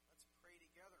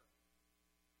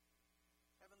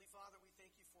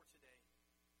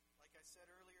like I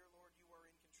said earlier, Lord, you are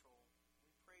in control.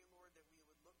 We pray, Lord, that we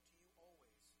would look to you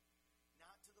always,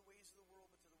 not to the ways of the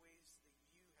world, but to the ways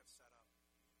that you have set up.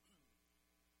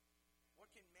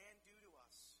 What can man do to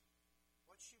us?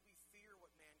 What should we fear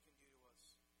what man can do to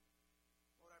us?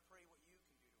 Lord, I pray what you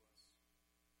can do to us.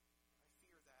 I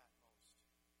fear that most.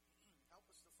 Help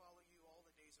us to follow you all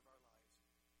the days of our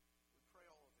lives. We pray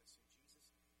all of this in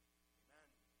Jesus' name.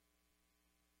 Amen.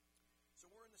 So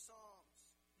we're in the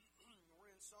Psalms. We're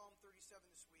in Psalm 37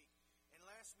 this week. And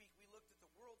last week we looked at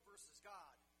the world versus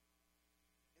God.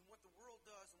 And what the world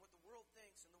does and what the world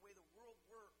thinks and the way the world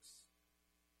works.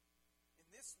 And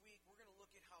this week we're going to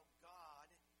look at how God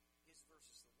is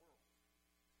versus the world.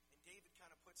 And David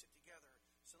kind of puts it together.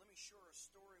 So let me share a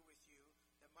story with you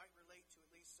that might relate to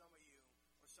at least some of you,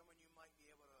 or someone you might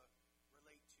be able to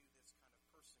relate to this kind of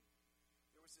person.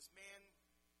 There was this man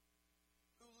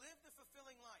who lived a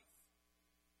fulfilling life.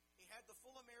 He had the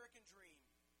full American dream,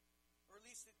 or at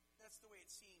least that's the way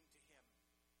it seemed to him.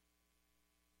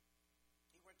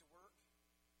 He went to work.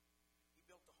 He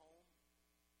built a home.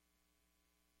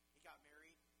 He got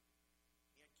married.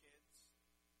 He had kids.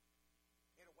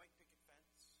 He had a white picket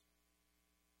fence.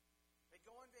 They'd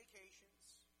go on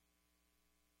vacations.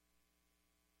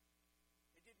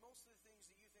 They did most of the things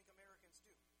that you think Americans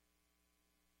do.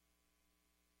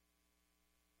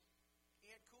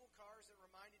 He had cool cars that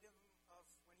reminded him of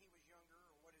when he was younger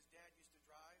or what his dad used to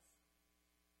drive.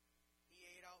 He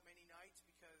ate out many nights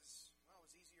because, well, it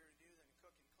was easier to do than to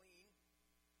cook and clean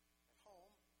at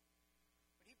home.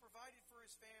 But he provided for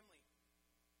his family.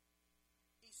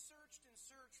 He searched and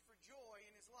searched for joy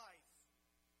in his life.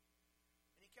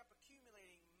 And he kept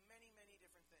accumulating many, many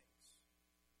different things.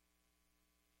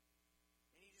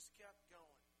 And he just kept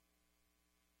going.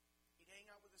 He'd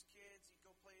hang out with his kids. He'd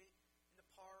go play in the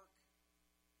park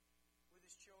with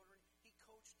his children. He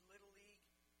coached Little League.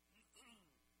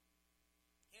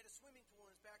 He had a swimming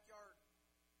pool in his backyard.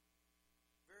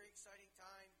 Very exciting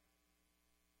time.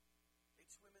 They'd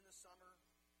swim in the summer.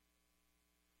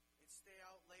 They'd stay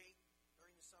out late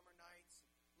during the summer nights,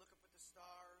 look up at the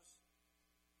stars.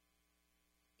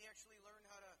 He actually learned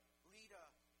how to lead a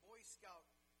Boy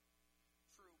Scout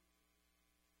troop.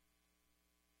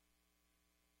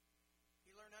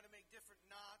 He learned how to make different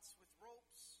knots with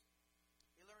ropes.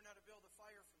 He learned how to build a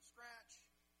fire from scratch.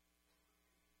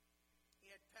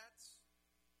 He had pets,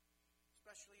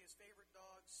 especially his favorite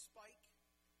dog, Spike,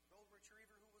 a golden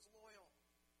retriever who was loyal.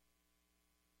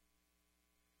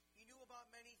 He knew about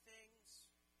many things,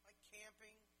 like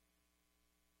camping,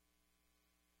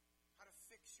 how to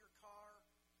fix your car,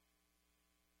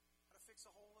 how to fix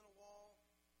a hole in a wall,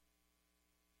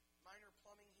 minor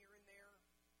plumbing here and there.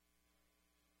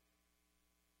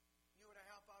 Knew how to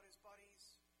help out his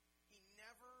buddies. He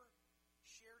never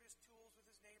shared his tools with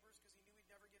his neighbors because he knew he'd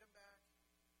never get them back.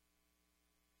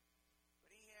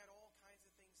 But he had all kinds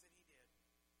of things that he did.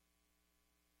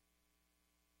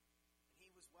 And he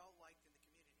was well liked in the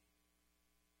community.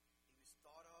 He was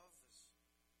thought of as a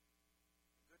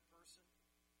good person.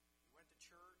 He went to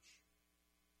church.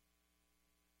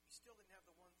 He still didn't have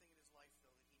the one thing in his life,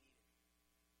 though, that he needed.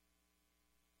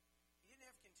 He didn't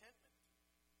have contentment.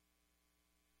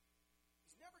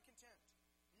 He's never content,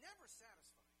 never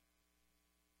satisfied.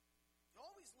 He's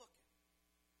always looking.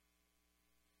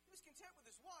 He was content with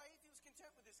his wife. He was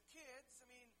content with his kids. I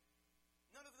mean,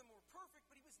 none of them were perfect,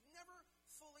 but he was never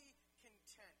fully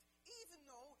content, even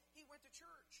though he went to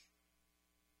church.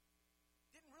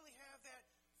 Didn't really have that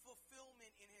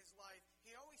fulfillment in his life.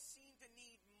 He always seemed to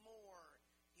need more.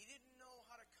 He didn't know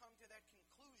how to come to that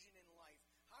conclusion in life.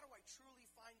 How do I truly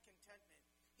find contentment?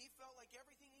 He felt like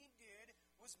everything he did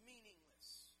was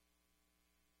meaningless.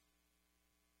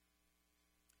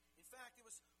 In fact, it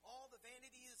was all the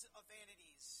vanities of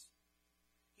vanities.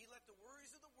 He let the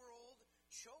worries of the world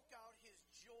choke out his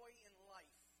joy in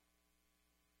life.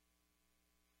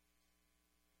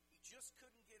 He just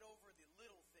couldn't get over the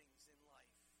little things in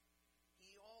life.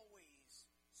 He always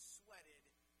sweated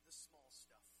the small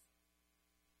stuff.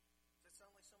 Does that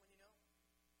sound like someone you know?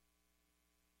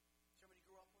 Someone you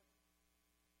grew up with?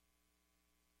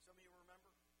 Some of you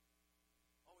remember?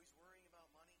 Always worrying about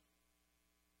money.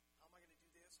 How am I going to do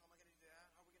this? How am I going to do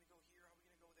that? How are we going to go here? How are we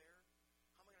going to go there?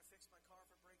 How am I going to fix my car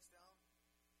if it breaks down?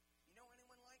 You know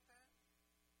anyone like that?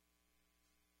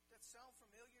 Does that sound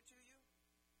familiar to you?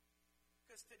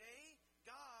 Because today,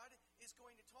 God is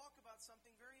going to talk about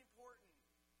something very important.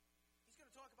 He's going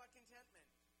to talk about contentment.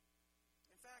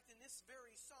 In fact, in this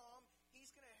very psalm, He's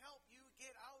going to help you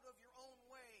get out of your own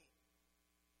way.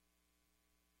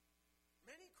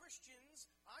 Many Christians,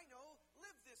 I know,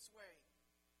 live this way.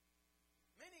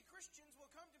 Many Christians will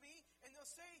come to me and they'll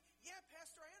say, yeah,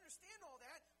 Pastor, I understand all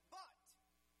that, butt.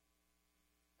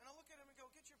 And I'll look at him and go,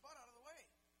 get your butt out of the way.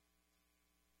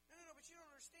 No, but you don't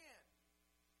understand.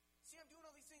 See, I'm doing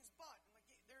all these things, but. I'm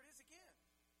like, there it is again.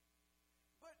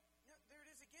 But, there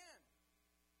it is again.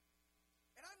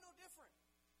 And I'm no different.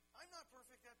 I'm not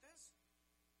perfect at this.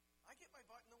 I get my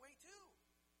butt in the way too.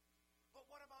 But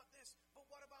what about this? But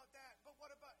what about that? But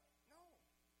what about... No.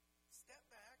 Step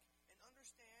back and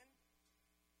understand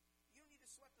you don't need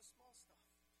to sweat the small stuff.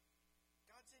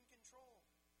 God's in control.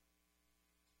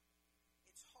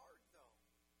 It's hard, though,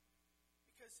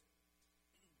 because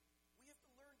we have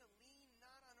to learn to lean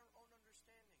not on our own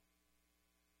understanding.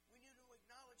 We need to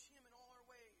acknowledge Him in all our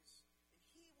ways, and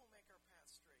He will make our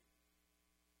path straight.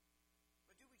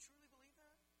 But do we truly believe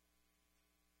that?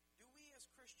 Do we as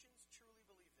Christians truly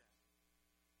believe that?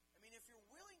 I mean, if you're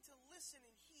willing to listen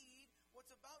and heed what's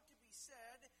about to be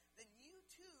said, then you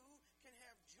too can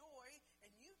have joy, and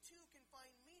you too can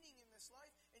find meaning in this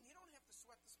life, and you don't have to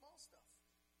sweat the small stuff.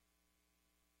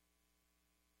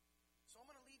 So I'm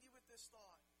going to leave you with this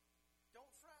thought.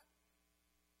 Don't fret.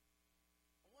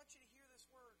 I want you to hear this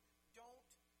word. Don't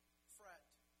fret.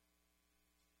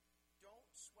 Don't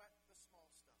sweat the small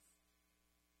stuff.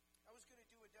 I was going to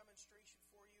do a demonstration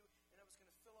for you, and I was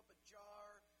going to fill up a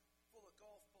jar full of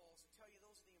golf balls and tell you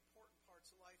those are the important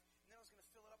parts of life. And then I was going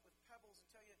to fill it up with pebbles and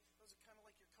tell you those are kind of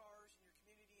like your cars and your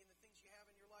community and the things you have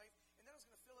in your life. And then I was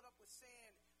going to fill it up with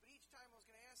sand. But each time I was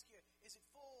going to ask you, is it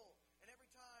full? And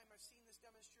every time I've seen this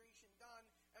demonstration done,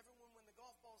 everyone, when the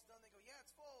golf ball's done, they go, yeah,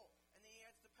 it's full. And then he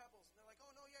adds the pebbles. And they're like,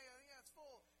 oh, no, yeah, it's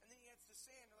full. And then he adds the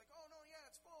sand. They're like, oh, no, yeah,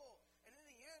 it's full. And in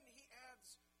the end, he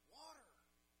adds water.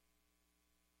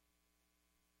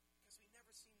 Because we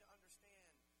never seem to understand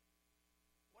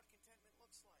what contentment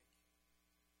looks like.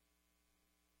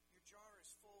 Your jar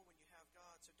is full when you have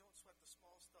God, so don't sweat the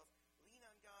small stuff. Lean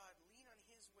on God. Lean on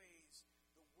His ways.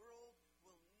 The world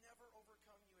will never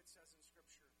overcome you, it says in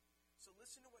Scripture. So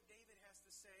listen to what David has to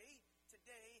say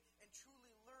today and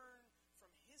truly learn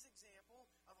from his example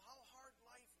of how hard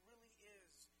life really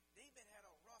is. David had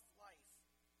a rough life,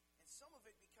 and some of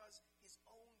it because his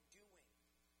own doing.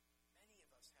 Many of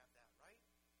us have that, right?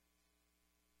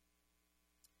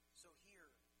 So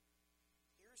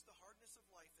here's the hardness of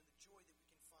life and the joy that we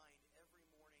can find every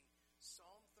morning.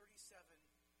 Psalm 37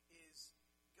 is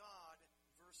God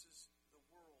versus the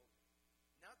world.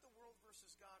 Not the world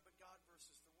versus God, but God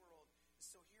versus the world.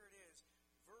 So here it is.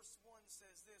 Verse 1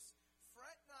 says this,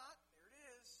 fret not, there it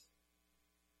is,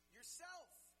 yourself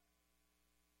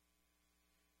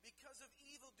because of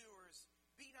evildoers.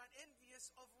 Be not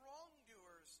envious of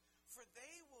wrongdoers, for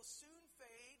they will soon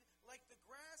fade like the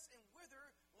grass and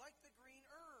wither like the green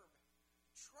herb.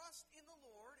 Trust in the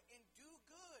Lord and do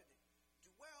good.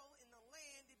 Dwell in the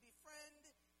land and befriend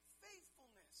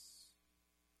faithfulness.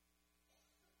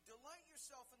 Delight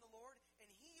yourself in the Lord,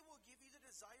 and He will give you the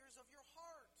desires of your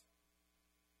heart.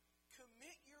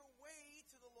 Commit your way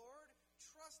to the Lord.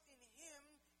 Trust in Him,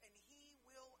 and He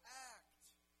will act.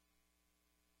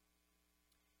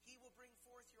 He will bring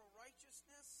forth your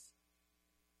righteousness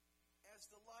as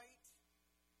the light,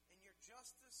 and your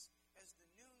justice as the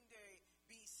noonday.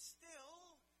 Be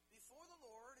still before the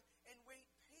Lord, and wait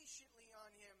patiently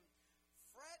on Him.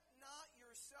 Fret not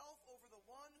yourself over the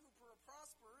one who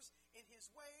prospers in his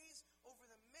ways, over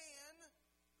the man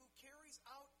who carries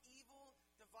out evil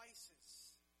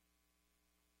devices.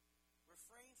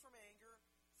 Refrain from anger,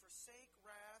 forsake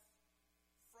wrath,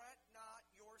 fret not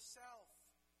yourself.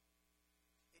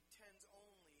 It tends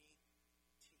only to evil.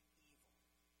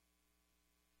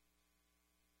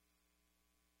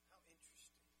 How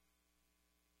interesting.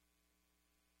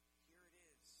 Here it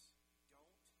is.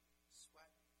 Don't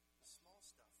sweat the small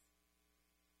stuff.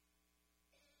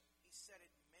 He said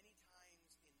it many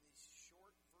times in these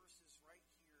short verses right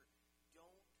here.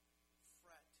 Don't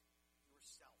fret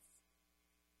yourself.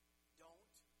 Don't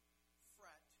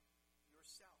fret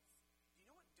yourself. Do you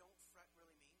know what don't fret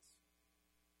really means?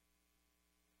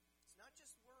 It's not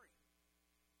just worry.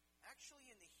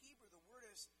 Actually, in the Hebrew, the word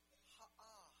is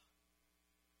ha'ah.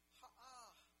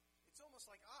 Ha'ah. It's almost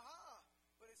like aha,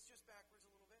 but it's just backwards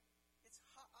a little bit. It's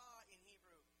ha'ah in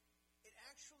Hebrew. It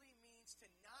actually means to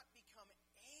not become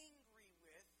angry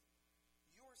with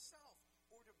yourself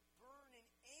or to burn in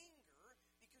anger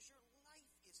because your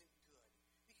life isn't good,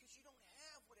 because you don't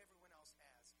have what everyone else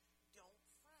has. Don't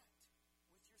fret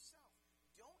with yourself.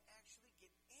 Don't actually get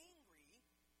angry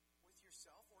with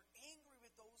yourself or angry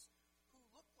with those who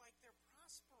look like they're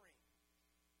prospering.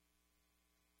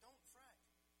 Don't fret.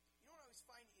 You know what I always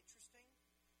find interesting?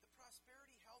 The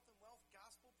prosperity, health, and wealth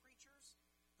gospel preachers,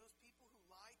 those people who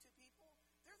lie to people,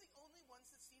 they're the only ones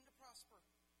that seem to prosper.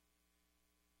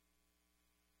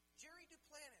 Jerry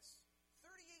Duplantis,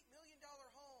 $38 million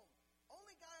home.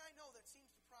 Only guy I know that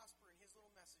seems to prosper in his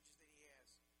little messages that he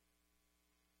has.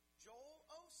 Joel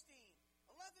Osteen,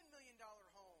 $11 million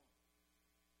home.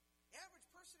 Average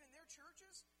person in their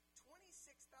churches,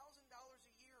 $26,000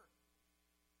 a year.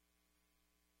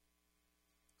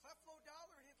 Creflo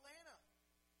Dollar in Atlanta,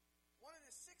 wanted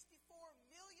a $64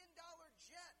 million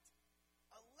jet.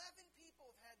 11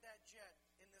 people have had that jet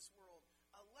in this world.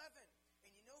 11.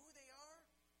 And you know who they are?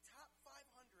 Top 500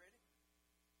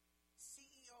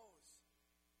 CEOs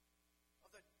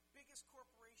of the biggest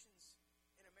corporations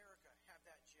in America have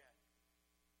that jet.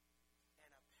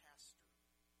 And a pastor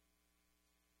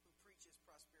who preaches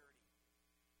prosperity.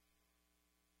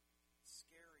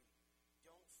 Scary.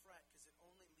 Don't fret, because it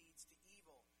only leads to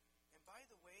evil. And by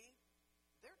the way,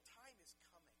 their time is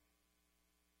coming.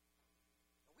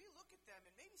 And we look at them,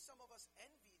 and maybe some of us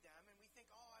envy them, and we think,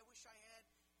 oh, I wish I had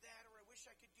that, or I wish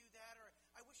I could do that, or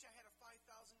I wish I had a $5,000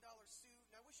 suit,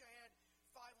 and I wish I had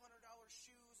 $500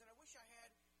 shoes, and I wish I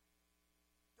had...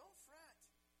 Don't fret.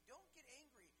 Don't get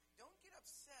angry. Don't get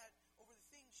upset over the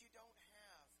things you don't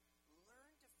have.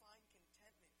 Learn to find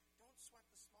contentment. Don't sweat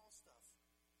the small stuff.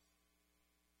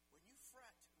 When you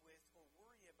fret with or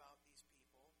worry about these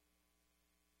people,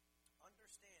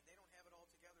 understand they don't have it all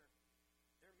together.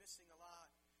 They're missing a lot.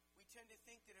 We tend to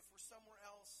think that if we're somewhere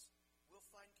else, we'll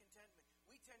find contentment.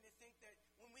 We tend to think that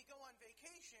when we go on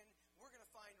vacation, we're going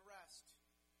to find rest.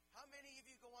 How many of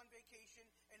you go on vacation,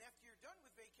 and after you're done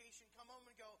with vacation, come home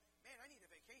and go, man, I need a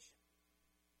vacation?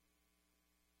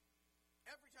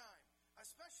 Every time.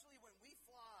 Especially when we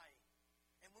fly.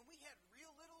 And when we had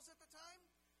real littles at the time,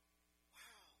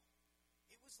 wow.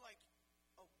 It was like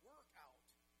a workout.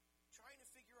 Trying to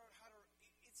figure out how to...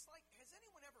 It's like, has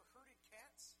anyone ever herded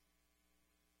cats?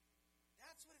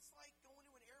 That's what it's like going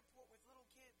to an airport with little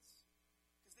kids.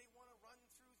 Because they want to run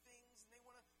through things, and they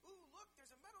want to, ooh, look,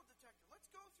 there's a metal detector.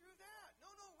 Let's go through that. No,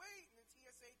 wait. And the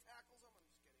TSA tackles them. I'm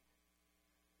just kidding.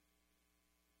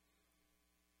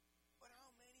 But how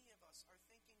many of us are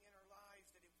thinking in our lives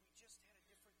that if we just had a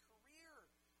different career,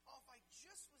 oh, if I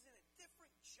just was in a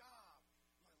different job,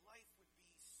 my life would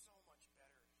be so much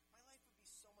better. My life would be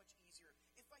so much easier.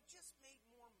 If I just made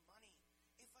more money,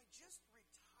 if I just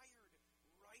retired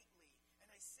rightly, and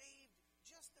I saved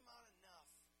just about enough,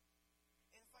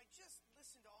 and if I just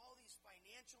listened to all these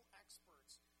financial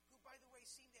experts, who, by the way,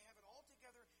 seem to have it all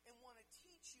together and want to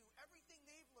teach you everything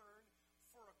they've learned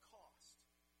for a cost.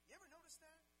 You ever notice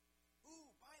that?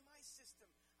 Ooh, buy my system.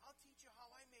 I'll teach you how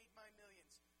I made my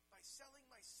millions by selling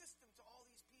my system to all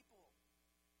these people.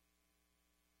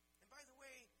 And by the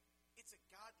way, it's a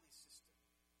godly system.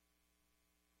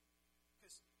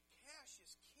 Because cash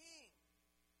is king.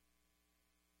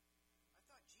 I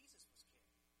thought Jesus was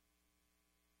king.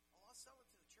 Well, I'll sell it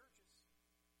to the churches.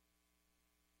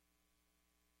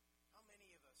 How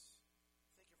many of us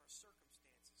think if our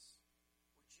circumstances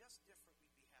were just different,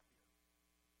 we'd be happier?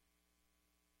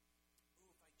 Ooh,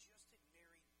 if I just had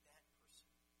married that person.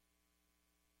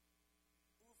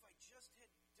 Ooh, if I just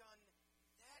had done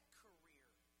that career.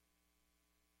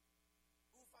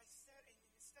 Ooh, if I said,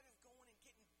 instead of going and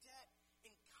getting debt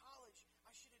in college,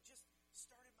 I should have just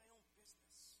started my own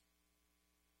business.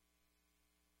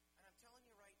 And I'm telling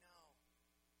you right now,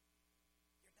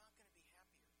 you're not going to be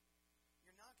happier.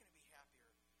 You're not going to be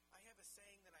happier. I have a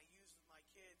saying that I use with my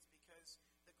kids because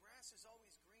the grass is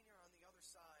always greener on the other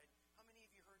side. How many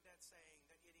of you heard that saying,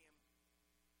 that idiom?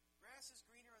 Grass is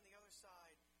greener on the other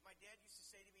side. My dad used to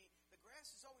say to me, the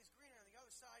grass is always greener on the other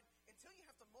side until you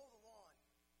have to mow the lawn.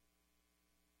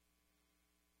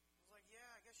 I was like, yeah,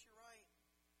 I guess you're right.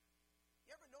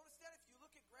 You ever notice that? If you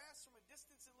look at grass from a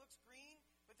distance, it looks green,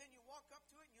 but then you walk up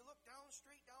to it and you look down,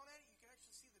 straight down at it, you can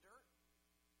actually see the dirt.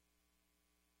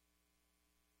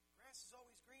 Grass is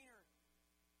always greener.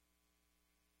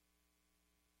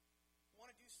 I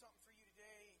want to do something for you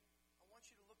today. I want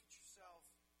you to look at yourself.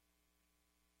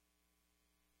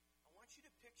 I want you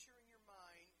to picture in your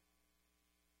mind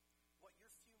what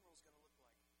your funeral is going to look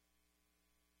like.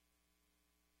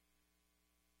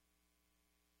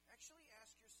 Actually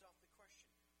ask yourself the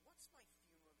question, what's my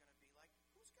funeral going to be like?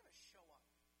 Who's going to show up?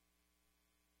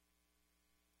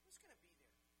 Who's going to be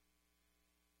there?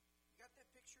 You got that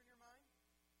picture in your mind?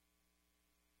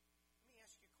 Let me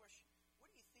ask you a question.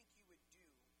 What do you think you would do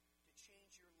to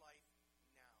change your life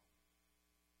now?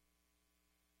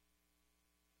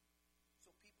 So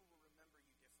people will remember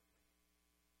you differently.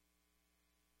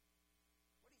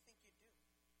 What do you think you'd do?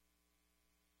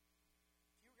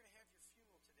 If you were going to have your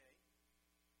funeral today,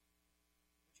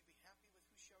 would you be happy with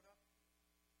who showed up?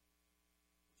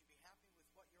 Would you be happy with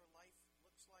what your life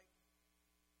looks like?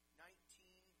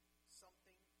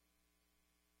 19-something to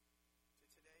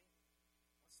today?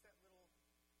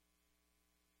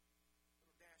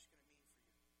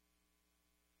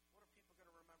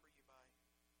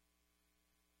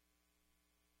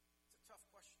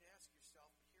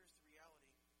 yourself, but here's the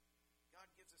reality. God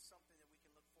gives us something that we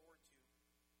can look forward to.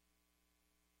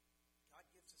 God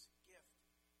gives us a gift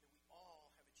that we all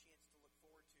have a chance to look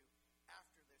forward to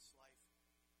after this life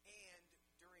and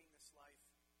during this life.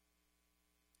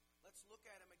 Let's look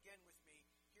at him again with me.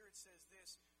 Here it says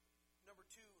this, number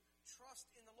 2,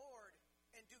 trust in the Lord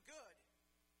and do good.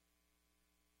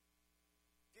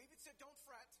 David said, don't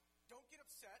fret, don't get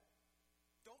upset,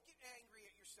 don't get angry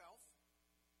at yourself,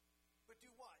 but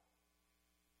do what?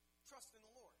 Trust in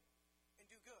the Lord and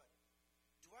do good.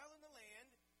 Dwell in the land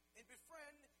and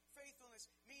befriend faithfulness,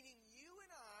 meaning you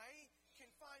and I can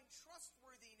find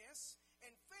trustworthiness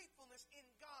and faithfulness in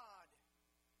God.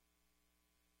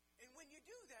 And when you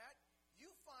do that,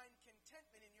 you find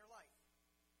contentment in your life.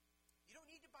 You don't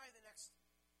need to buy the next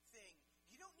thing.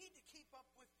 You don't need to keep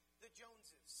up with the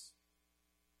Joneses.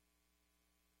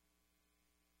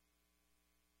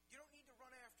 You don't need to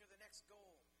run after the next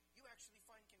goal. You actually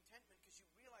find contentment because you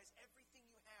realize everything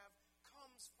you have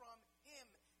comes from Him.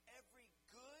 Every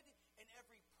good and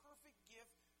every perfect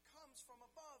gift comes from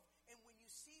above. And when you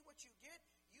see what you get,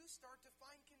 you start to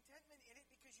find contentment in it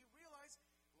because you realize,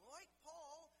 like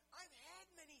Paul, I've had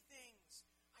many things.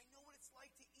 I know what it's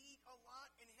like to eat a lot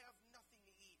and have nothing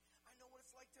to eat. I know what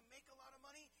it's like to make a lot of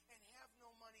money and have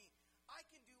no money. I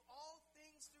can do all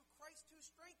things through Christ who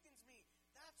strengthens me.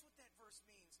 That's what that verse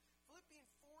means.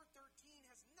 Philippians 4:13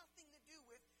 has nothing to do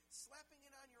with slapping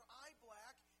it on your eye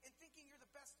black and thinking you're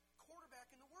the best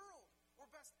quarterback in the world or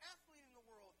best athlete in the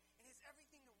world. It has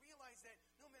everything to realize that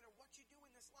no matter what you do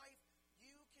in this life,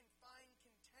 you can find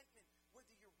contentment.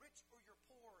 Whether you're rich or you're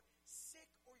poor,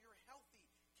 sick or you're healthy,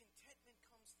 contentment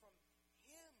comes from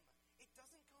Him. It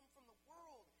doesn't come from the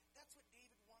world. That's what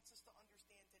David wants us to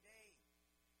understand today.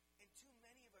 And too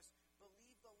many of us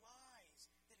believe the lies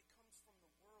that it comes from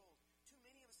the world. Too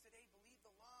many of us today believe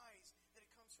the lies that it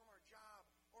comes from our job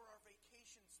or our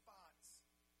vacation spots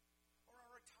or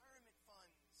our retirement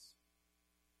funds.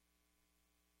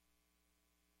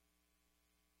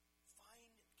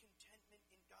 Find contentment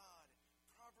in God.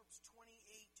 Proverbs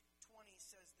 28:20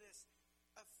 says this,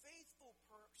 a faithful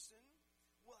person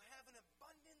will have an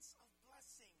abundance of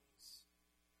blessings,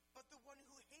 but the one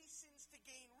who hastens to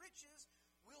gain riches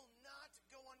will not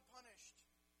go unpunished.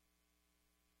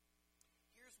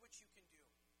 Here's what you can do.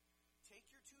 Take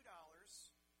your $2,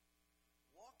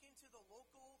 walk into the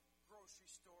local grocery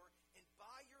store, and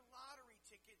buy your lottery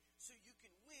ticket so you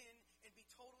can win and be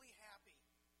totally happy.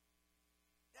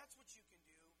 That's what you can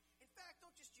do. In fact,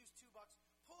 don't just use $2.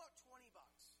 Pull out $20.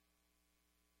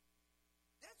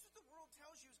 That's what the world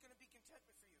tells you is going to be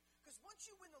contentment for you. Because once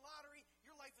you win the lottery,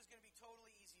 your life is going to be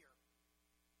totally easier.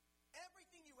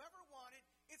 Everything you ever wanted,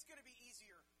 it's going to be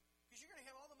easier. Because you're going to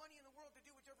have all the money in the world to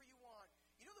do whatever you want.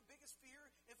 You know the biggest fear,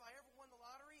 if I ever won the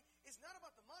lottery, is not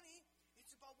about the money,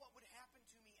 it's about what would happen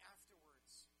to me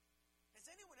afterwards. Has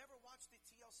anyone ever watched the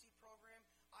TLC program,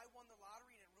 I Won the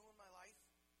Lottery and It Ruined My Life?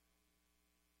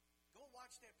 Go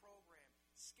watch that program.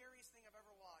 Scariest thing I've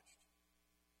ever watched.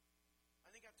 I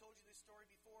think I've told you this story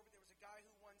before, but there was a guy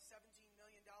who won $17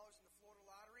 million in the Florida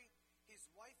lottery. His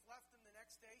wife left him the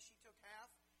next day. She took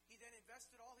half. He then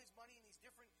invested all his money in these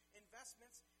different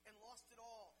investments and lost it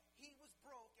all. He was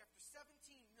broke after $17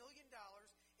 million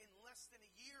in less than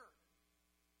a year.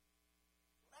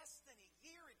 Less than a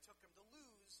year it took him to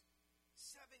lose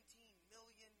 $17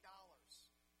 million.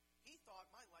 He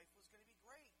thought my life was going to be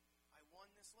great. I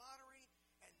won this lottery,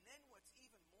 and then what's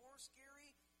even more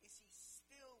scary is he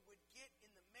still would get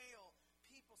in the mail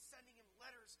people sending him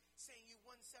letters saying, you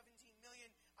won $17 million,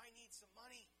 I need some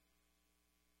money.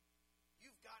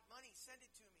 You've got money, send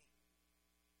it to me.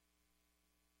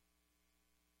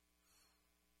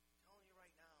 I'm telling you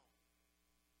right now,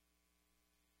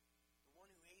 the one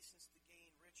who hastens to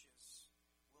gain riches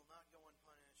will not go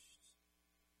unpunished.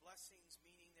 Blessings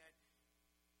meaning that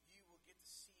you will get to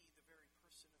see the very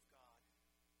person of God.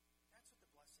 That's what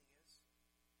the blessing is.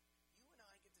 You and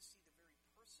I get to see the very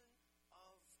person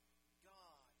of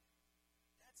God.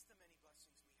 That's the many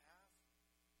blessings we have.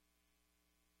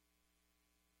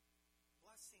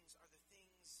 Blessings are the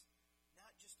things,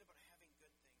 not just about having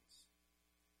good things,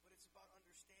 but it's about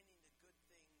understanding the good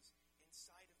things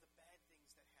inside of the bad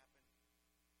things that happen.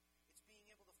 It's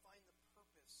being able to find the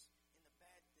purpose in the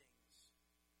bad things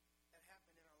that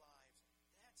happen in our lives.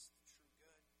 That's the true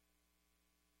good.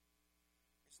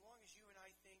 As long as you and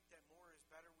I think that more is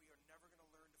better, we are never going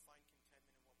to learn to find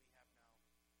contentment in what we have now.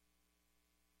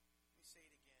 Let me say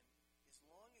it again. As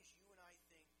long as you and I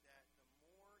think that the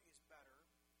more is better,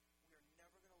 we are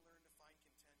never going to learn to find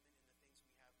contentment in the things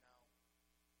we have now.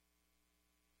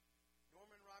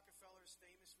 Norman Rockefeller is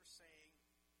famous for saying,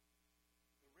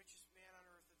 the richest man on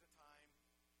earth at the time,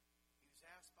 he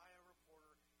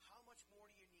much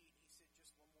more do you need? He said,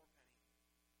 just one more penny.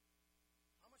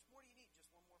 How much more do you need?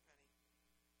 Just one more penny.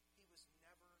 He was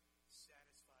never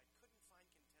satisfied. Couldn't find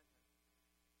contentment.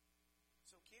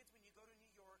 So kids, when you go to New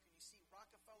York and you see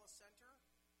Rockefeller Center,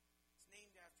 it's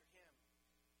named after him.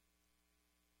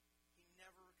 He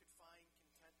never could find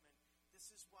contentment. This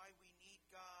is why we need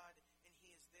God, and He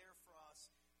is there for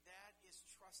us. That is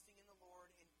trusting in the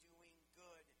Lord and doing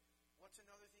good. What's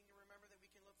another thing to remember that we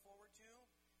can look forward to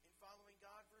in following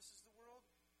God versus the world?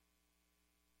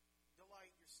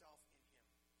 Delight yourself in Him.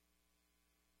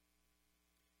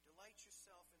 Delight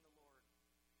yourself in the Lord.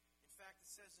 In fact, it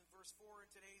says in verse 4 in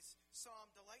today's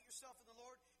psalm, delight yourself in the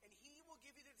Lord, and He will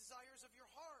give you the desires of your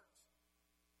heart.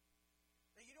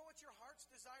 Now, you know what your heart's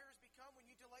desires become when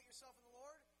you delight yourself in the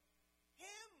Lord?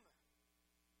 Him.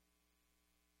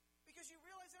 Because you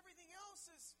realize everything else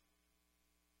is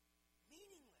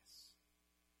meaningless.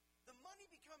 The money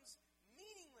becomes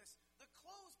meaningless. The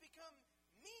clothes become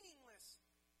meaningless.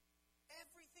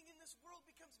 Everything in this world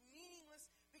becomes meaningless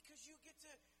because you get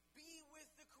to be with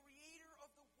the Creator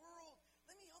of the world.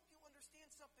 Let me help you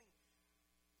understand something.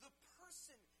 The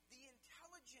person, the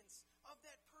intelligence of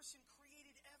that person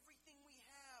created everything we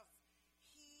have.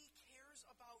 He cares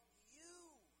about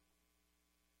you.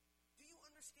 Do you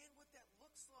understand what that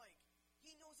looks like?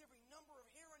 He knows every number of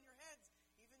hair on your heads,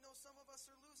 even though some of us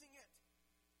are losing it.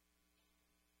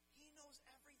 He knows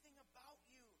everything about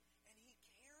you, and He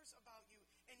cares about you,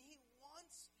 and He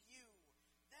wants you.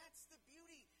 That's the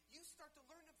beauty. You start to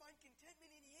learn to find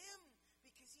contentment in Him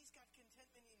because He's got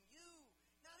contentment in you,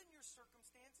 not in your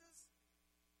circumstances.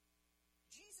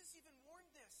 Jesus even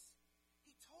warned this.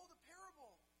 He told a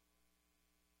parable.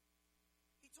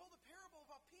 He told a parable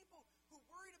about people who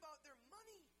worried about their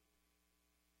money.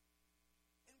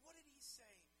 And what did He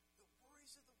say? The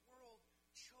worries of the world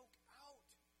choke out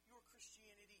your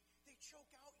Christianity. They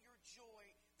choke out your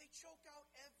joy. They choke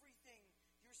out everything,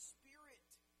 your spirit.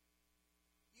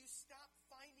 You stop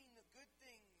finding the good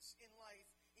things in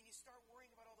life and you start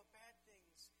worrying about all the bad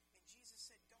things. And Jesus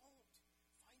said, don't.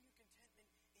 Find your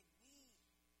contentment in me.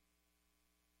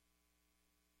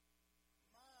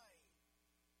 My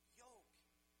yoke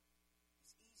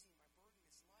is easy, my burden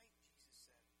is light, Jesus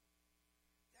said.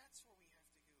 That's where we have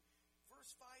to go.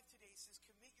 Verse 5 today says,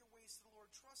 commit your ways to the Lord,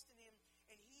 trust in Him,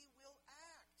 and He will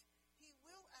act. He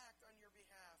will act on your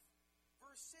behalf.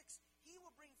 Verse 6, He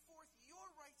will bring forth your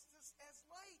righteousness as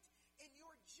light and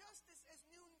your justice as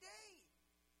noonday.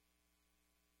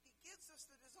 He gives us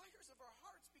the desires of our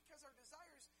hearts because our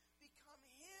desires become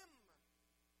Him.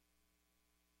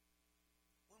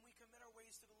 When we commit our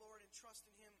ways to the Lord and trust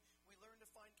in Him, we learn to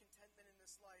find contentment in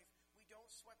this life. We don't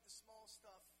sweat the small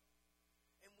stuff.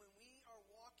 And when we are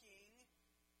walking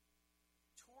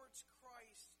towards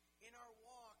Christ in our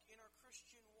walk, in our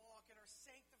Christian walk, in our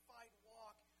sanctified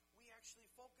walk, we actually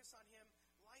focus on Him.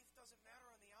 Life doesn't matter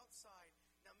on the outside.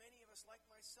 Now, many of us, like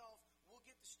myself, will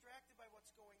get distracted by what's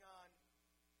going on.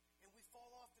 And we fall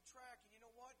off the track. And you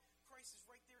know what? Christ is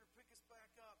right there to pick us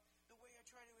back up. The way I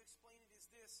try to explain it is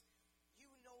this. You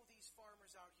know these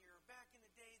farmers out here. Back in the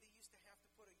day, they used to have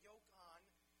to put a yoke on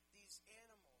these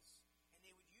animals. And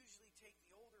they would usually take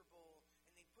the older bull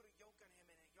and they'd put a yoke on him,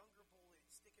 and a younger bull, they'd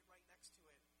stick it right next to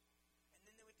it.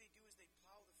 And then what they'd do is they'd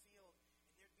plow the field,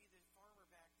 and there'd be the farmer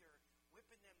back there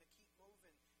whipping them to keep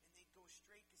moving, and they'd go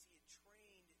straight because he had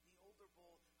trained the older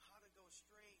bull how to go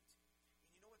straight.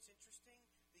 And you know what's interesting?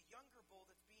 The younger bull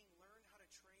that's being learned how to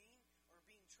train, or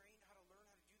being trained how to learn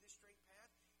how to do the straight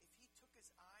path, if he took his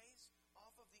eyes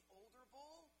off of the older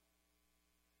bull,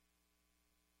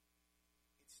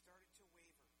 it started to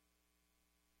waver.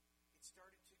 It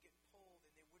started to get pulled,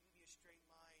 and there wouldn't be a straight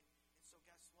line. And so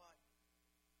guess what?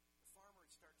 The farmer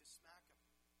would start to smack him.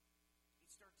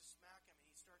 He'd start to smack him, and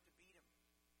he'd start to beat him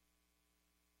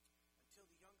until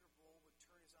the younger bull would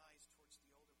turn his eyes towards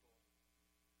the older bull.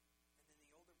 And then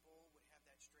the older bull would have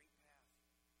that straight path.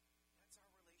 That's our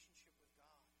relationship with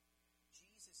God.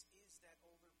 Jesus is that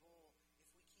older bull.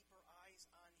 If we keep our eyes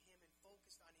on Him and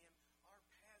focused on Him, our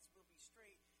paths will be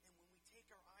straight. And when we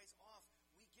take our eyes off,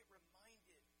 we get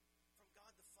reminded from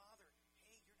God the Father,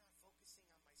 hey, you're not focusing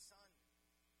on my son.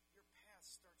 Your path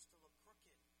starts to look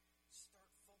crooked.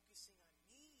 Start focusing on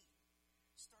me.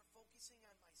 Start focusing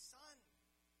on my son.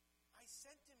 I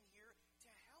sent him here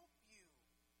to help you.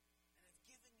 And I've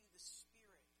given you the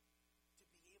Spirit to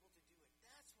be able to do it.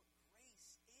 That's what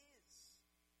grace is.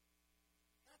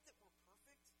 Not that we're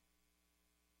perfect,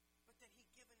 but that He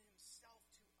given Himself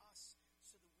to us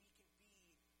so that we can be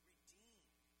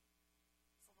redeemed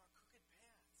from our crooked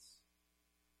paths.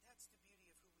 That's the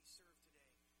beauty of who we serve today.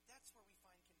 That's where we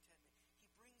find contentment. He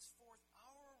brings forth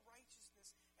our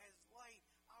righteousness as light,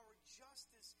 our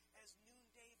justice as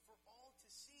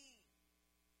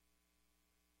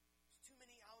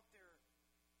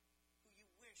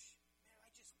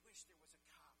wish there was a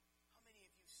cop. How many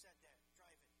of you said that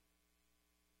driving?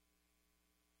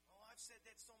 Oh, I've said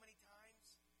that so many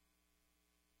times.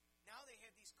 Now they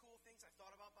have these cool things. I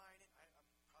thought about buying it. I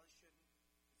probably shouldn't.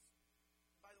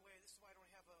 By the way, this is why I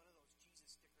don't have one of those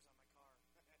Jesus stickers on my car.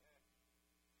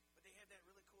 But they have that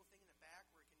really cool thing in the back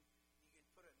where you can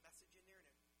put a message in there and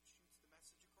it shoots the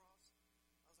message across.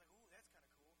 I was like, ooh, that's kind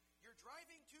of cool. You're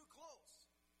driving too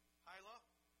close, Hyla.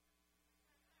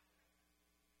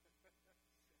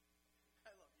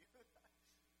 I love you.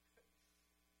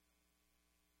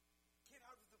 Get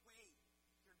out of the way.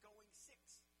 You're going 6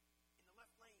 in the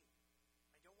left lane.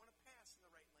 I don't want to pass in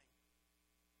the right lane.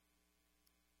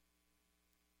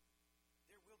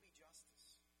 There will be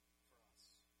justice for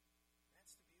us.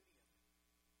 That's the beauty of it.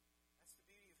 That's the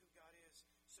beauty of who God is.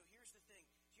 So here's the thing.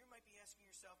 You might be asking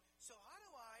yourself, so how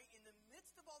do I, in the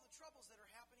midst of all the troubles that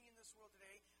are happening in this world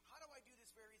today, how do I do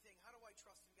this very thing? How do I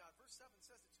trust in God? Verse 7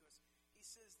 says it to us. He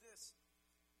says this,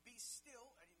 be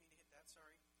still. I didn't mean to hit that,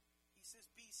 sorry. He says,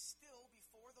 be still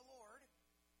before the Lord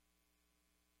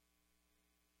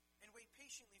and wait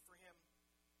patiently for him.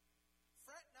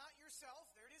 Fret not yourself,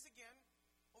 there it is again,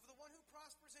 over the one who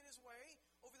prospers in his way,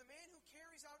 over the man who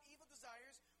carries out evil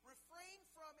desires. Refrain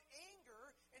from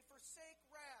anger and forsake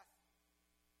wrath.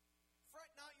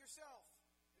 Fret not yourself.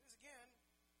 It is again,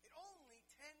 it only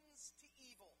tends to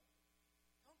evil.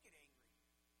 Don't get angry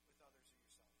with others or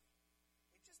yourself.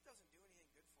 It just doesn't do anything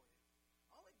good for you.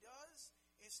 All it does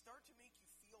is start to make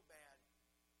you feel bad.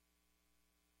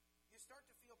 You start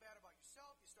to feel bad about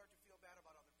yourself. You start to feel bad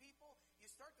about other people. You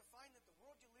start to find that the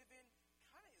world you live in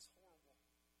kind of is horrible.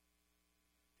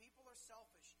 People are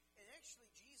selfish. And actually,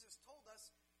 Jesus told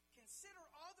us, consider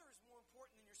others more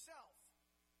important than yourself.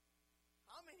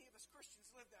 How many of us Christians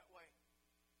live that way?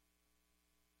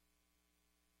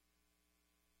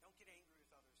 Don't get angry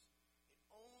with others. It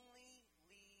only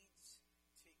leads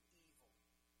to evil.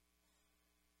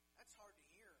 That's hard to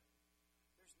hear.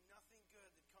 There's nothing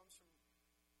good that comes from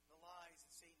the lies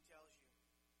that Satan tells you.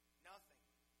 Nothing.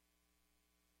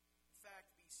 In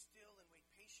fact, be still and wait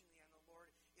patiently on the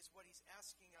Lord is what he's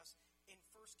asking us. In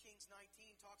 1 Kings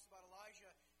 19, talks about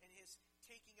Elijah and his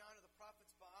taking on of the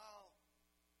prophets Baal.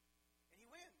 And he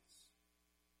wins.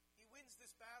 He wins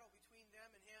this battle between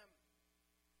them and him.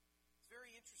 It's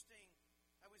very interesting.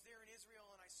 I was there in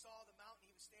Israel and I saw the mountain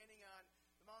he was standing on,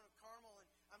 the Mount of Carmel, and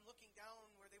I'm looking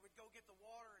down where they would go get the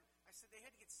water, and I said they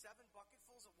had to get 7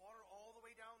 bucketfuls of water all the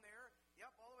way down there.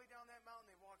 Yep, all the way down that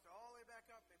mountain. They walked all the way back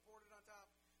up, and they poured it on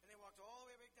top, and they walked all the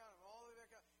way back down and all the way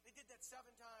back up. They did that 7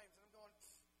 times, and I'm going,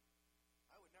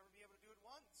 I would never be able to do it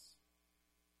once.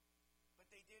 But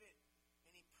they did it,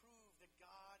 and he proved that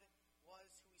God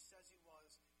was who he says he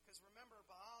was. Because remember,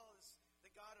 Baal is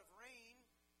the god of rain,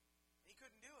 and he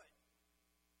couldn't do it.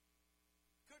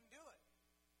 Couldn't do it.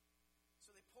 So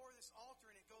they pour this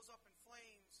altar, and it goes up in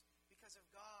flames because of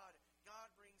God. God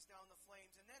brings down the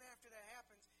flames. And then after that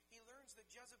happens, he learns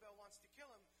that Jezebel wants to kill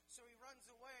him, so he runs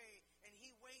away, and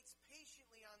he waits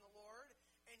patiently on the Lord,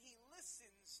 and he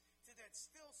listens to that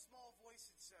still small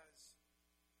voice, it says.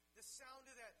 The sound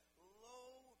of that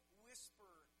low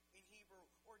whisper in Hebrew,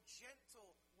 or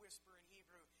gentle whisper in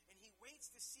Hebrew. And he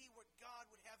waits to see what God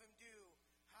would have him do.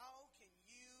 How can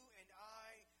you and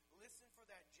I listen for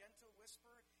that gentle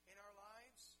whisper in our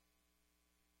lives?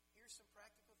 Here's some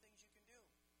practical things you can do.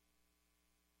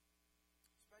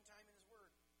 Spend time in his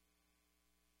Word.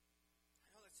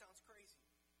 I know that sounds crazy.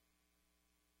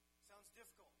 Sounds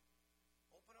difficult.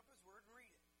 Open up his Word and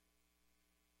read it.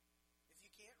 If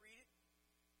you can't read it,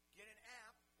 get an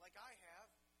app like I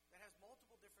have that has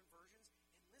multiple different versions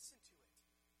and listen to it.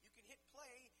 You can hit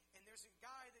play, and there's a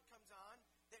guy that comes on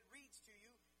that reads to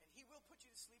you, and he will put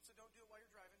you to sleep, so don't do it while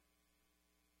you're driving.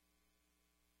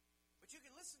 But you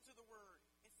can listen to the Word.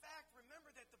 In fact,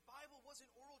 remember that the Bible was an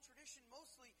oral tradition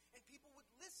mostly, and people would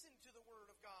listen to the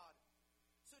Word of God.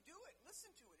 So do it.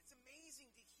 Listen to it. It's amazing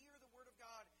to hear the Word of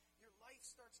God. Your life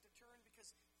starts to turn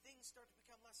because things start to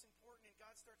become less important and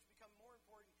God starts to become more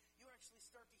important. You actually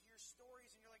start to hear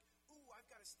stories and you're like, ooh, I've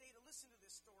got to stay to listen to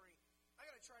this story. I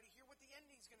got to try to hear what the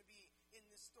ending's going to be in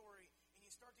this story. And you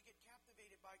start to get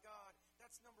captivated by God.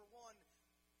 That's number 1.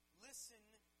 Listen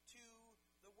to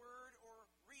the Word or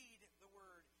read the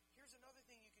Word. Here's another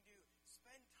thing you can do.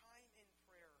 Spend time in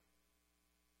prayer.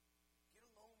 Get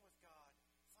alone with God.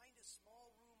 Find a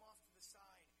small room off to the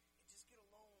side and just get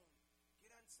alone. Get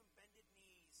on some bended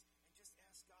knees and just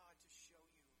ask God to show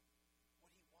you what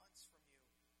he wants from you,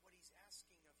 what he's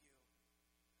asking of you.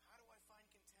 How do I find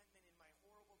contentment in my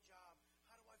horrible job?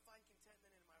 How do I find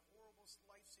contentment in my horrible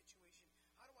life situation?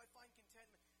 How do I find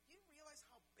contentment? Do you realize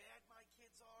how bad my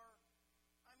kids are?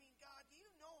 I mean, God, do you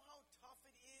know how tough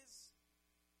it is?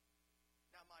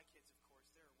 my kids, of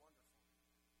course. They're wonderful.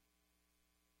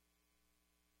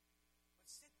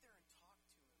 But sit there and talk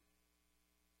to him.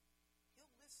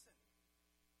 He'll listen.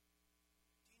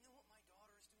 Do you know what my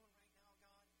daughter is doing right now,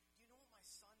 God? Do you know what my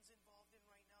son's involved in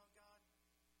right now, God?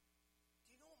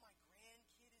 Do you know what my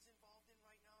grandkid is involved in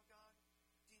right now, God?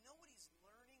 Do you know what he's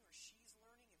learning or she's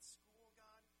learning in school,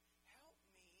 God? Help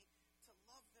me to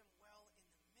love them well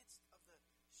in the midst of the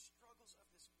struggles of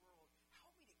this world.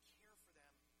 Help me to care for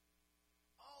them.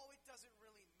 Oh, it doesn't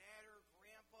really matter,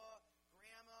 Grandpa,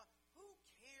 Grandma. Who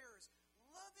cares?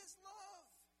 Love is love.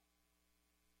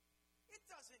 It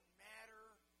doesn't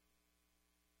matter.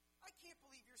 I can't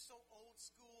believe you're so old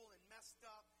school and messed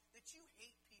up that you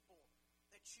hate people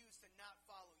that choose to not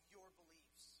follow your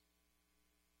beliefs.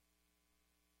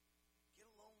 Get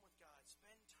alone with God.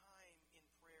 Spend time in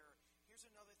prayer. Here's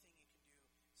another thing you can do.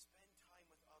 Spend time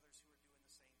with others who are doing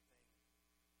the same thing.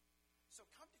 So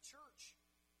come to church.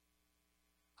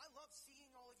 I love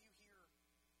seeing all of you here.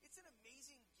 It's an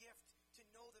amazing gift to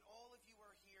know that all of you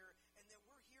are here and that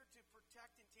we're here to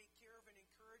protect and take care of and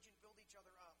encourage and build each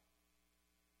other up.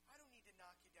 I don't need to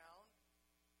knock you down.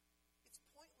 It's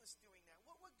pointless doing that.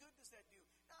 What good does that do?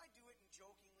 Now, I do it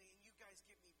jokingly, and you guys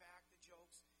give me back the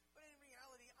jokes. But in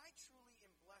reality, I truly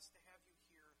am blessed to have you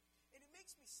here. And it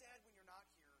makes me sad when you're not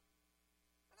here.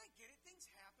 And I get it. Things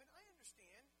happen. I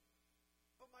understand.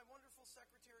 But my wonderful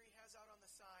secretary has out on the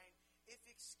sign, if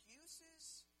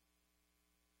excuses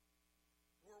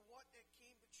were what that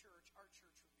came to church, our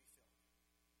church would be filled.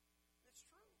 And it's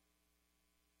true.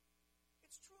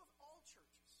 It's true of all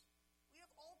churches. We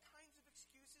have all kinds of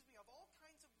excuses. We have all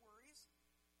kinds of worries.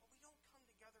 But we don't come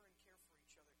together and care for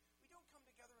each other. We don't come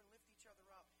together and lift each other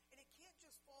up. And it can't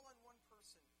just fall on one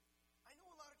person. I know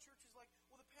a lot of churches like,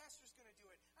 well, the pastor's going to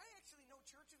do it. I actually know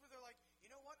churches where they're like, you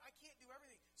know what? I can't do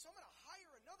everything. So I'm going to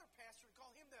hire another pastor and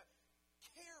call him the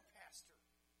care pastor.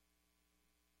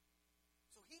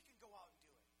 So he can go out and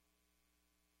do it.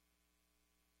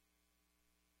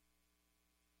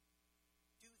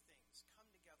 Do things. Come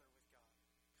together with God.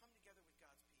 Come together with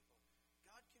God's people.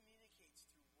 God communicates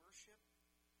through worship,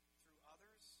 through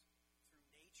others, through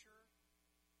nature.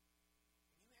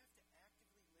 And you have to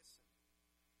actively listen.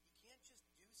 You can't just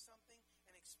do something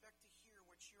and expect to hear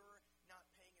what you're not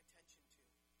paying attention to.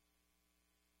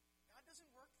 God doesn't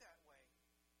work that way.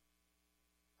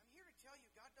 I'm here to tell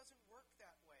you, God doesn't work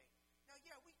that way. Now,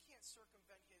 yeah, we can't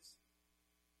circumvent His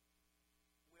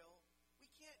will. We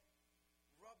can't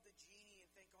rub the genie and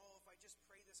think, oh, if I just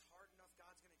pray this hard enough,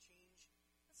 God's going to change.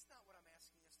 That's not what I'm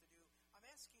asking us to do. I'm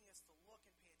asking us to look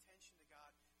and pay attention to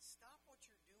God. Stop what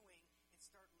you're doing and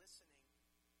start listening.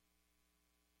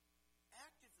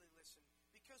 Actively listen.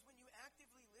 Because when you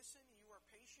actively listen and you are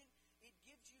patient, it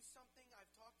gives you something,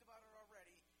 I've talked about it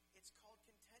already. It's called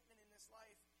contentment in this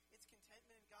life. It's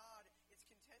contentment in God. It's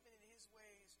contentment in His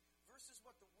ways versus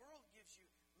what the world gives you.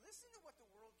 Listen to what the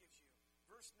world gives you.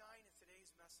 Verse 9 is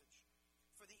today's message.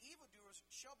 For the evildoers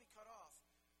shall be cut off,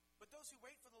 but those who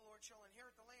wait for the Lord shall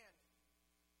inherit the land.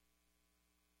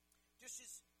 Just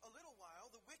as a little while,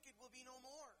 the wicked will be no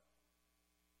more.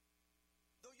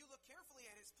 Though you look carefully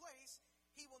at his place,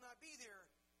 he will not be there.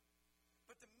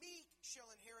 But the meek shall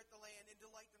inherit the land and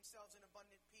delight themselves in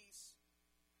abundant peace.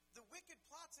 The wicked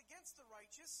plots against the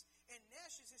righteous and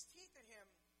gnashes his teeth at him.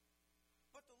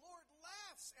 But the Lord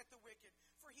laughs at the wicked,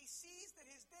 for he sees that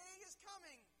his day is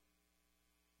coming.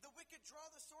 The wicked draw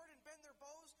the sword and bend their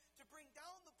bows to bring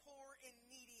down the poor and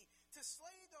needy, to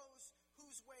slay those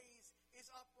whose ways is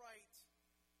upright.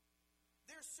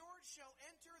 Their sword shall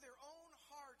enter their own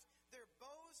heart, their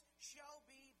bows shall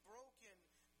be broken.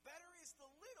 Better is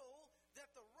the little that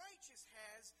the righteous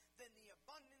has than the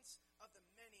abundance of the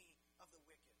many of the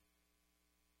wicked.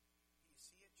 Do you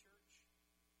see it, church?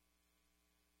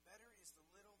 Better is the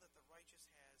little that the righteous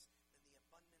has than the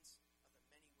abundance of the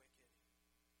many wicked.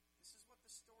 This is what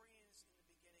the story is in the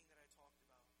beginning that I talked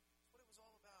about. It's what it was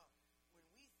all about. When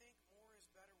we think more is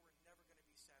better, we're never going to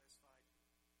be satisfied.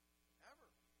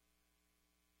 Ever.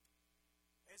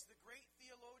 As the great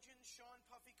theologian Sean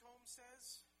Puffy Combs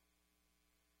says,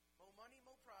 "Mo money,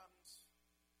 mo problems."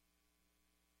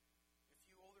 If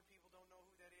you older people don't know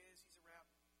who that is, he's a rap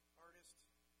artist.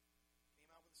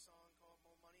 Came out with a song called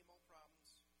 "Mo Money, Mo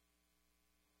Problems."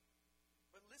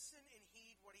 But listen and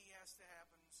heed what he has to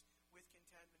happen with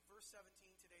contentment. Verse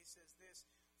 17 today says this,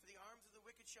 "For the arms of the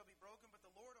wicked shall be broken, but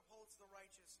the Lord upholds the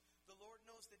righteous. The Lord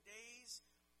knows the days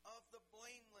of the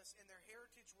blameless, and their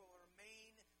heritage will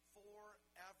remain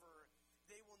forever.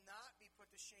 They will not be put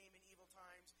to shame in evil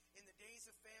times. In the days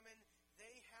of famine,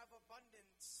 they have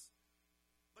abundance.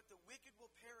 But the wicked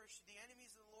will perish. The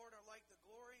enemies of the Lord are like the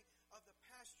glory of the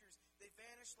pastures. They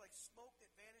vanish like smoke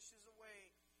that vanishes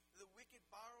away. The wicked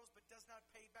borrows but does not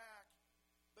pay back,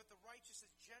 but the righteous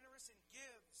is generous and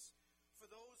gives. For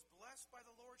those blessed by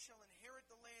the Lord shall inherit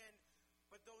the land,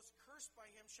 but those cursed by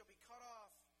him shall be cut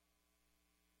off.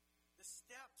 The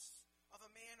steps of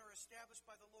a man are established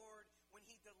by the Lord when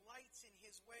he delights in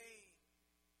his way.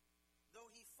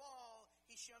 Though he fall,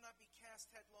 he shall not be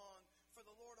cast headlong, for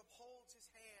the Lord upholds his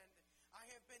hand. I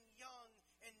have been young,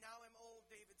 and now am old,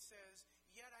 David says,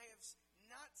 yet I have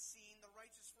not seen the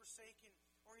righteous forsaken,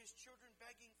 or his children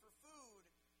begging for food.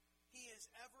 He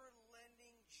is ever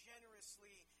lending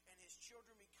generously, and his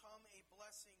children become a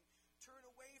blessing. Turn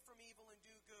away from evil and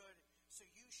do good, so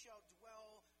you shall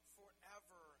dwell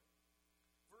forever.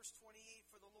 Verse 28,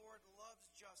 for the Lord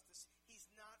loves justice. He's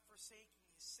not forsaking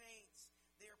his saints.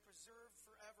 They are preserved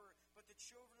forever, but the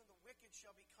children of the wicked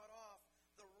shall be cut off.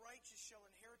 The righteous shall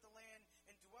inherit the land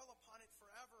and dwell upon it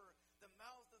forever. The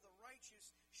mouth of the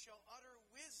righteous shall utter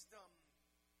wisdom,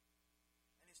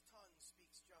 and his tongue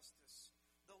speaks justice.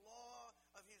 The law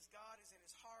of his God is in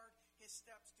his heart. His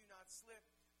steps do not slip.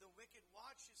 The wicked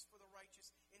watches for the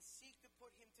righteous and seek to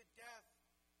put him to death.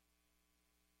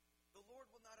 The Lord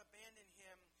will not abandon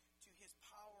him to his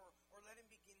power or let him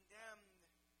be condemned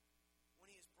when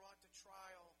he is brought to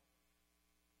trial.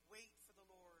 Wait for the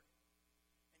Lord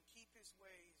and keep his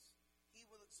ways. He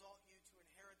will exalt you to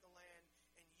inherit the land,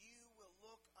 and you will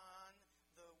look on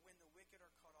when the wicked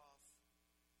are cut off.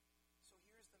 So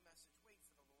here's the message. Wait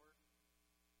for the Lord.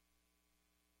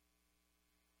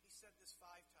 He said this 5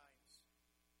 times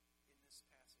in this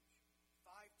passage.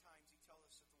 5 times he tells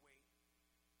us to wait.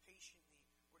 Patiently,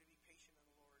 we're to be patient in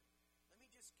the Lord. Let me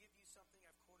just give you something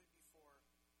I've quoted before.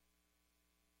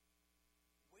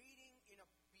 Waiting in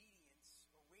obedience,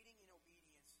 or waiting in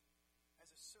obedience as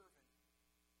a servant,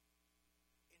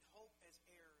 in hope as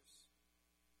heirs,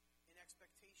 in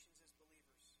expectations as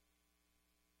believers.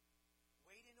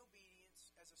 Wait in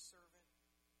obedience as a servant,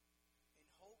 in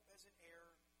hope as an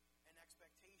heir, and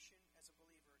expectation as a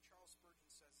believer. Charles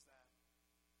Spurgeon says that.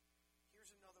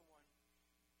 Here's another one.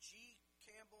 G.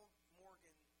 Campbell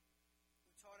Morgan,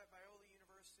 who taught at Biola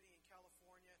University in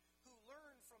California, who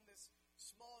learned from this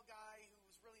small guy who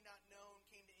was really not known,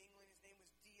 came to England. His name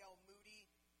was D.L. Moody.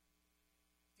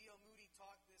 D.L. Moody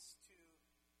taught this to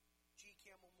G.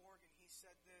 Campbell Morgan. He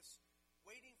said this,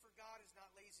 waiting for God is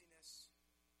not laziness.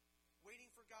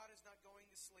 Waiting for God is not going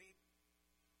to sleep.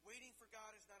 Waiting for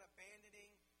God is not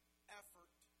abandoning effort.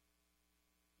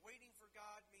 Waiting for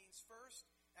God means first,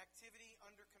 activity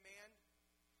under command.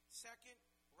 Second,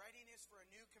 readiness for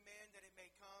a new command that it may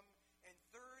come. And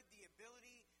third, the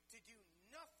ability to do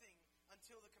nothing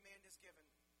until the command is given.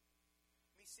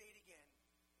 Let me say it again.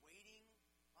 Waiting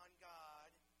on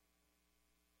God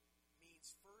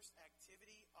means first,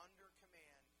 activity under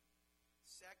command.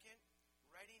 Second,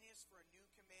 readiness for a new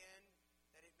command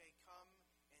that it may come.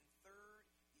 And third,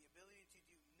 the ability to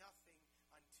do nothing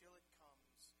until it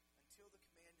comes, until the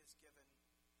command is given.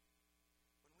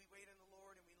 When we wait on the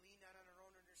Lord and we lean not on our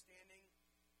own understanding,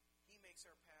 he makes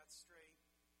our path straight.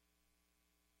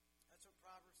 That's what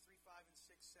Proverbs 3:5 and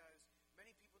 6 says.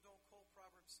 Many people don't quote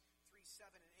Proverbs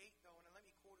 3:7 and 8, though, and let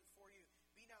me quote it for you.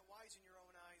 Be not wise in your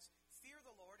own eyes. Fear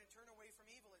the Lord and turn away from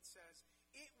evil, it says.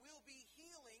 It will be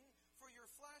healing for your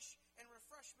flesh and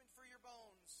refreshment for your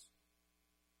bones.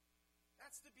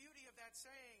 That's the beauty of that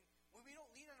saying. When we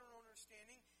don't lean on our own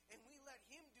understanding and we let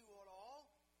him do it all,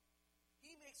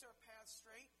 he makes our path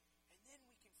straight, and then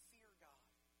we can fear God.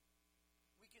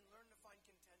 We can learn to find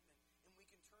contentment, and we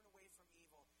can turn away from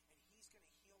evil, and he's going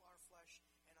to heal our flesh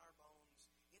and our bones.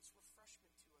 It's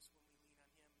refreshment to us when we lean on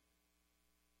him.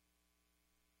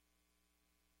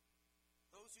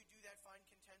 Those who do that find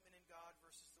contentment in God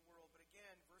versus the world. But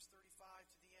again, verse 35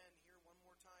 to the end, here one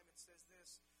more time, it says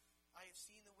this, I have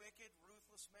seen the wicked,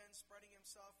 ruthless man spreading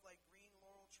himself like green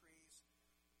laurel trees.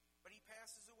 But he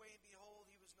passes away, and behold,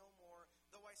 he was no more.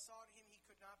 Though I sought him, he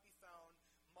could not be found.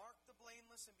 Mark the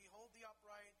blameless, and behold the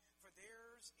upright, for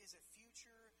theirs is a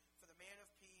future for the man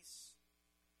of peace.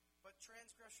 But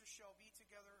transgressors shall be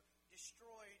together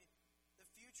destroyed. The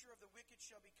future of the wicked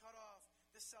shall be cut off.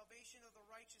 The salvation of the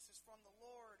righteous is from the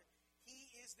Lord.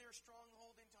 He is their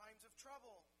stronghold in times of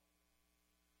trouble.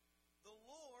 The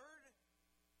Lord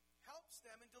helps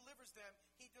them and delivers them.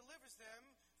 He delivers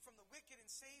them from the wicked and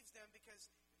saves them because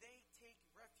they take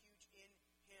refuge in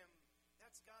him.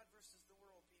 That's God versus the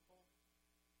world, people.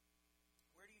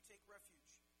 Where do you take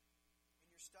refuge? In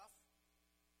your stuff?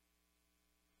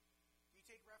 Do you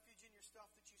take refuge in your stuff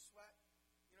that you sweat?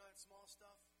 You know, that small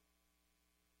stuff?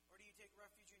 Or do you take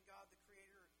refuge in God, the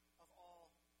creator of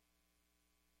all,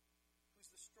 who's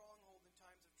the stronghold in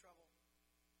times of trouble?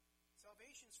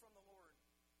 Salvation's from the Lord.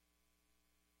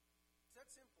 It's that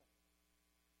simple.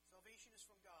 Salvation is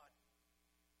from God.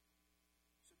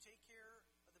 So take care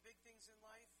of the big things in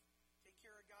life. Take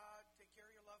care of God. Take care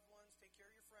of your loved ones. Take care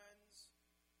of your friends.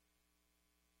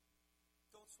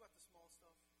 Don't sweat the small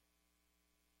stuff.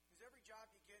 Because every job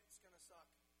you get is going to suck.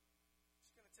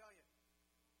 Just going to tell you.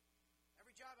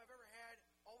 Every job I've ever had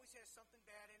always has something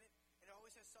bad in it, and it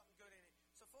always has something good in it.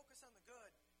 So focus on the good.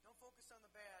 Don't focus on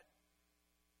the bad.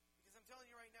 Because I'm telling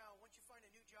you right now, once you find a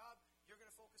new job, you're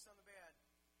going to focus on the bad.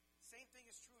 Same thing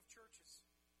is true of churches.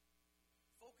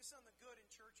 Focus on the good in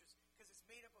churches, because it's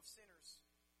made up of sinners.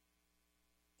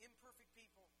 Imperfect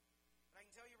people. And I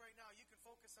can tell you right now, you can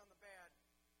focus on the bad.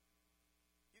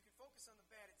 You can focus on the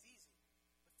bad, it's easy.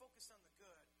 But focus on the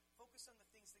good. Focus on the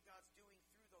things that God's doing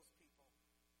through those people.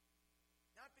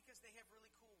 Not because they have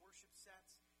really cool worship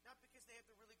sets. Not because they have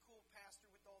the really cool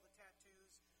pastor with all the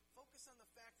tattoos. Focus on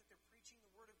the fact that they're preaching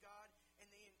the Word of God, and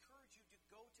they encourage you to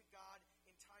go to God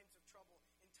in times of trouble,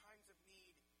 in times of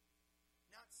need.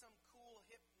 Not some cool,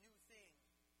 hip, new thing.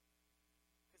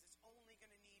 Because it's only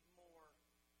going to need more.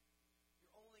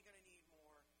 You're only going to need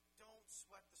more. Don't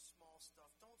sweat the small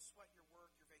stuff. Don't sweat your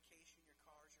work, your vacation, your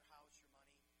cars, your house, your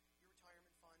money, your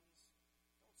retirement funds.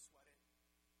 Don't sweat it.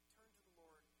 Turn to the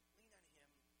Lord. Lean on Him.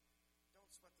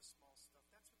 Don't sweat the small stuff.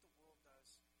 That's what the world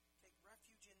does. Take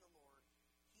refuge in the Lord.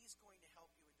 He's going to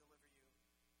help you and deliver you.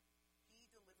 He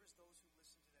delivers those who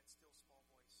listen to that still small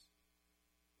voice.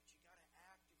 But you got to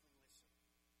actively listen.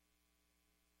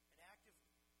 And active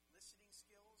listening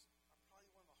skills are probably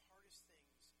one of the hardest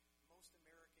things most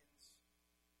Americans do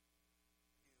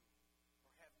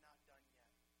or have not done yet.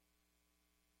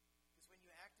 Because when you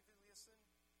actively listen,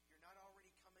 you're not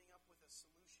already coming up with a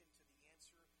solution to the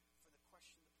answer for the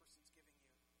question the person's giving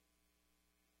you.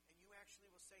 And you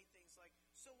actually will say things like,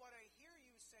 so what I hear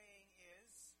you saying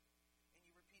is, and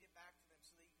you repeat it back to them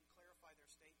so that you can clarify their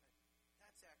statement.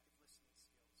 That's active listening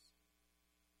skills.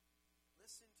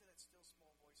 Listen to that still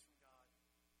small voice from God.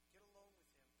 Get alone with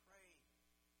Him. Pray.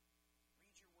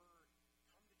 Read your Word.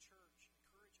 Come to church.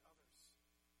 Encourage others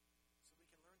so we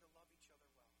can learn to love each other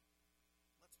well.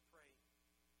 Let's pray.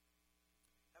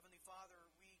 Heavenly Father,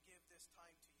 we give this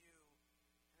time to you.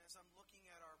 And as I'm looking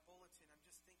at our bulletin, I'm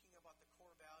just thinking about the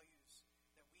core values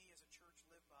that we as a church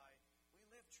live by. We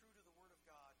live true to the Word of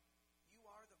God. You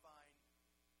are the vine.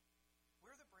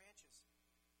 We're the branches.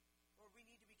 Lord, we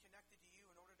need to be connected to you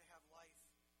in order to have life.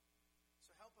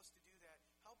 So help us to do that.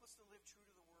 Help us to live true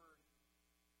to the Word.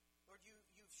 Lord,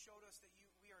 you've showed us that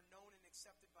we are known and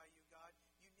accepted by you, God.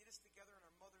 You knit us together in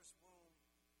our mother's womb.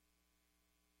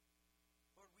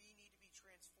 Lord, we need to be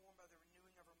transformed by the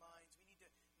renewing of our minds. We need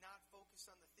to not focus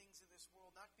on the things of this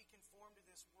world, not be conformed to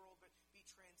this world, but be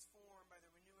transformed by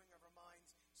the renewing of our minds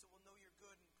so we'll know your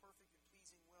good and perfect and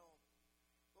pleasing will.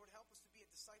 Lord, help us to be a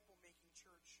disciple-making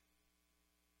church.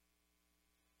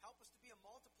 Help us to be a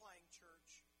multiplying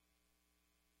church.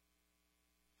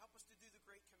 Help us to do the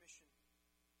Great Commission.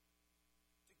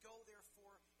 To go,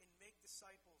 therefore, and make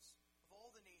disciples of all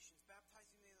the nations,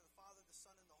 baptizing them in the name of the Father, the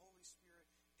Son, and the Holy Spirit,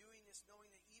 doing this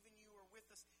knowing that even you are with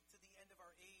us to the end of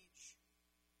our age.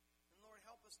 And Lord,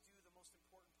 help us do the most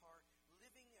important part,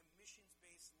 living a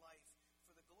missions-based life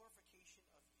for the glorification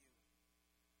of you.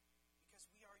 Because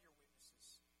we are your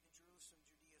witnesses in Jerusalem,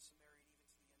 Judea, Samaria, and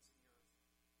even to the ends of the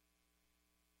earth.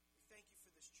 We thank you for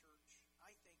this church.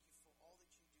 I thank you for all that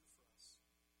you do for us.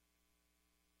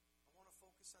 I want to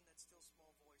focus on that still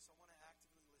small voice. I want to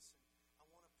actively listen. I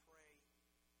want to pray.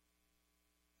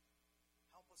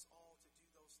 Help us all to do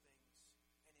those things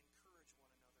and encourage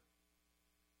one another.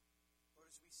 Lord,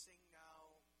 as we sing now,